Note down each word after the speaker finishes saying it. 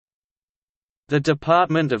The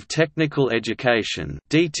Department of Technical Education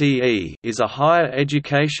 (DTE) is a higher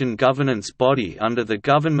education governance body under the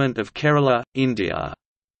Government of Kerala, India.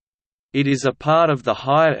 It is a part of the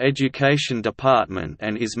Higher Education Department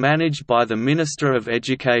and is managed by the Minister of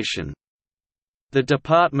Education. The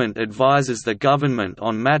department advises the government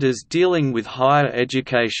on matters dealing with higher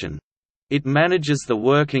education. It manages the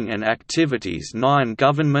working and activities 9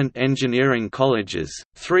 government engineering colleges,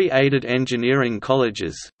 3 aided engineering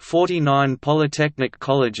colleges, 49 polytechnic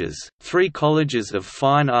colleges, 3 colleges of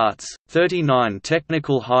fine arts, 39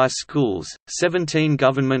 technical high schools, 17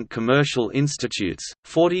 government commercial institutes,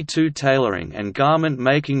 42 tailoring and garment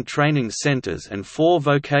making training centres and 4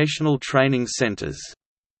 vocational training centres.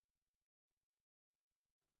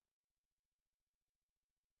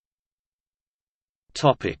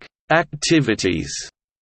 Activities.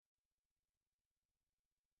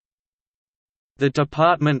 The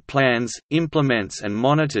department plans, implements and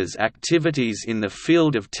monitors activities in the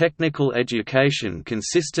field of technical education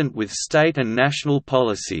consistent with state and national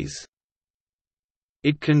policies.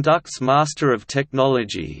 It conducts Master of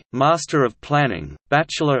Technology, Master of Planning,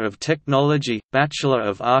 Bachelor of Technology, Bachelor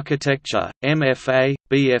of Architecture, MFA,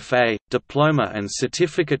 BFA, Diploma and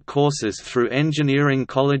Certificate courses through engineering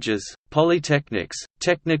colleges, polytechnics,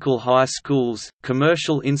 technical high schools,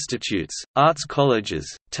 commercial institutes, arts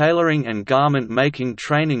colleges, tailoring and garment making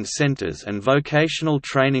training centers and vocational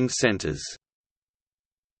training centers.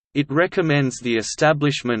 It recommends the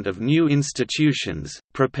establishment of new institutions,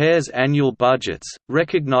 prepares annual budgets,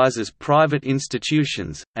 recognizes private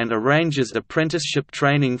institutions, and arranges apprenticeship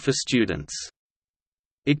training for students.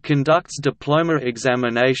 It conducts diploma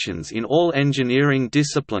examinations in all engineering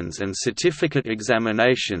disciplines and certificate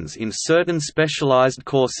examinations in certain specialized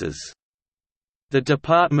courses. The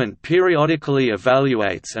department periodically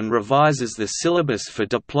evaluates and revises the syllabus for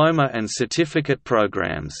diploma and certificate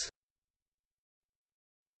programs.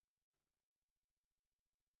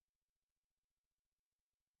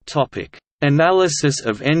 Analysis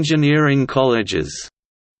of engineering colleges.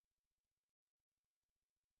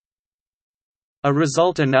 A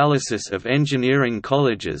result analysis of engineering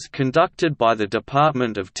colleges conducted by the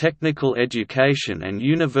Department of Technical Education and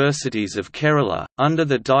Universities of Kerala, under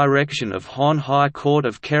the direction of Hon High Court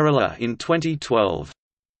of Kerala in 2012.